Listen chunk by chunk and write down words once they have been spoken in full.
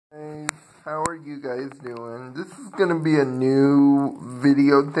How are you guys doing? This is going to be a new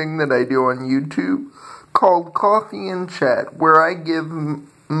video thing that I do on YouTube called Coffee and Chat, where I give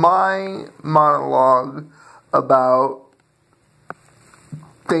my monologue about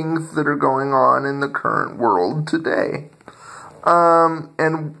things that are going on in the current world today.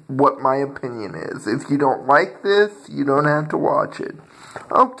 And what my opinion is. If you don't like this, you don't have to watch it.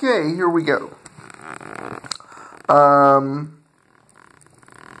 Okay, here we go.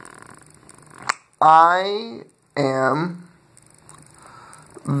 I am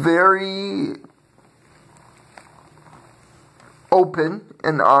very open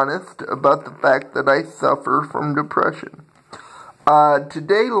and honest about the fact that I suffer from depression.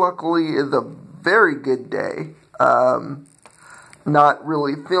 Today, luckily, is a very good day. Not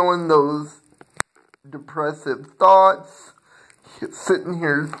really feeling those depressive thoughts. Sitting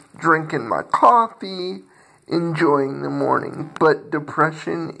here drinking my coffee, enjoying the morning. But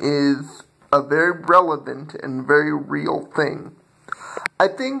depression is a very relevant and very real thing. I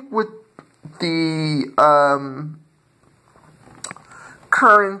think with the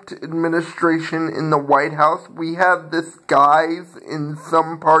current administration in the White House, we have this guise in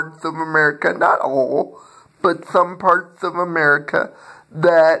some parts of America, not all, but some parts of America,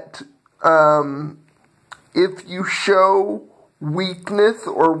 that if you show weakness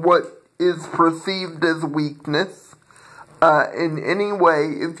or what is perceived as weakness, in any way,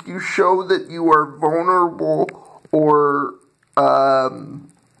 if you show that you are vulnerable or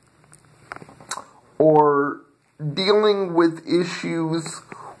dealing with issues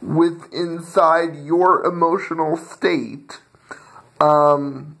with inside your emotional state,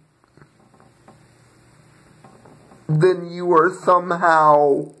 then you are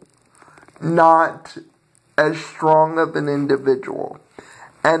somehow not as strong of an individual.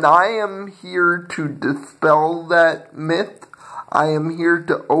 And I am here to dispel that myth. I am here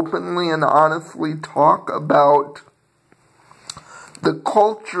to openly and honestly talk about the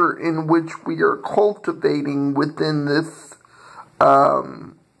culture in which we are cultivating within this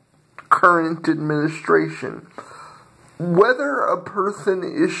current administration. Whether a person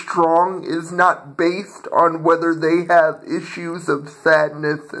is strong is not based on whether they have issues of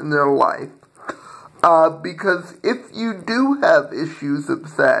sadness in their life. Because if you do have issues of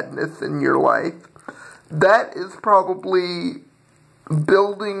sadness in your life, that is probably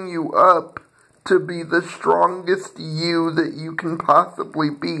building you up to be the strongest you that you can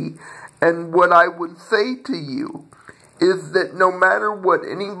possibly be. And what I would say to you is that no matter what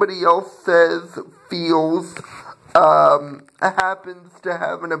anybody else says, feels, happens to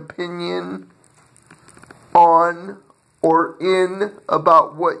have an opinion on or in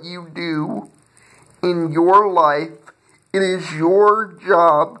about what you do in your life, it is your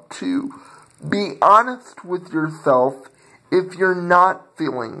job to be honest with yourself if you're not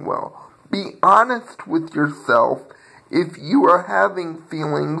feeling well. Be honest with yourself if you are having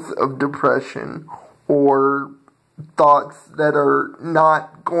feelings of depression or thoughts that are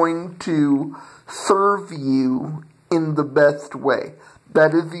not going to serve you in the best way.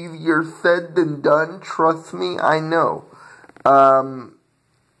 That is easier said than done, trust me, I know.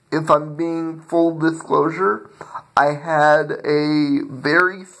 If I'm being full disclosure, I had a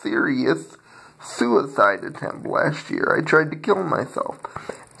very serious suicide attempt last year. I tried to kill myself.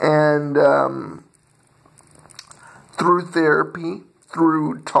 And through therapy,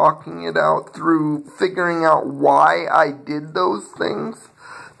 through talking it out, through figuring out why I did those things,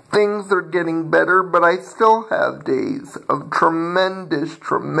 things are getting better, but I still have days of tremendous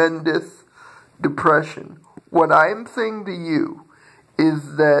depression. What I'm saying to you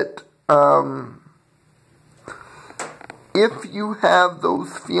is that if you have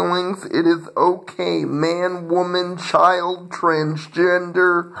those feelings, it is okay. Man, woman, child,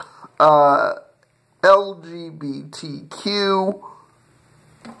 transgender, LGBTQ,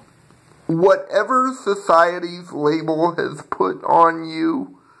 whatever society's label has put on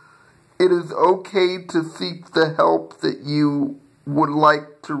you, it is okay to seek the help that you would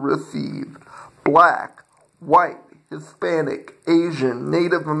like to receive. Black, white, Hispanic, Asian,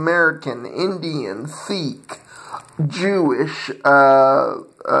 Native American, Indian, Sikh, Jewish,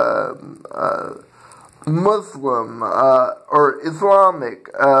 Muslim, or Islamic,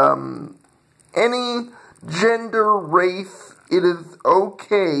 any gender, race, it is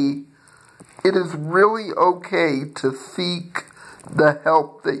okay, it is really okay to seek the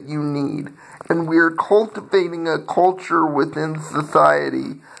help that you need. And we are cultivating a culture within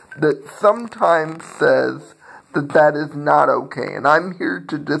society that sometimes says that is not okay. And I'm here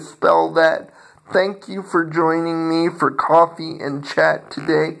to dispel that. Thank you for joining me for Coffee and Chat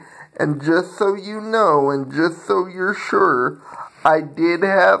today. And just so you know, and just so you're sure, I did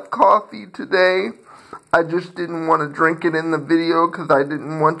have coffee today. I just didn't want to drink it in the video because I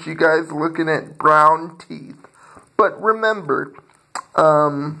didn't want you guys looking at brown teeth. But remember,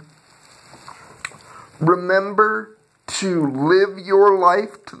 remember to live your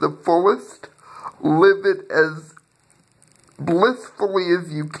life to the fullest. Live it as blissfully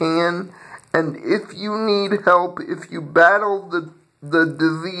as you can. And if you need help, if you battle the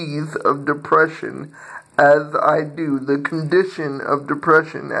disease of depression, as I do, the condition of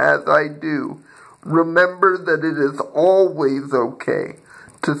depression, as I do, remember that it is always okay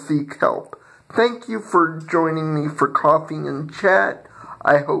to seek help. Thank you for joining me for Coffee and Chat.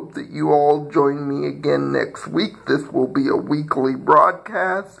 I hope that you all join me again next week. This will be a weekly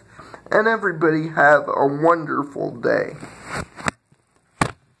broadcast. And everybody have a wonderful day.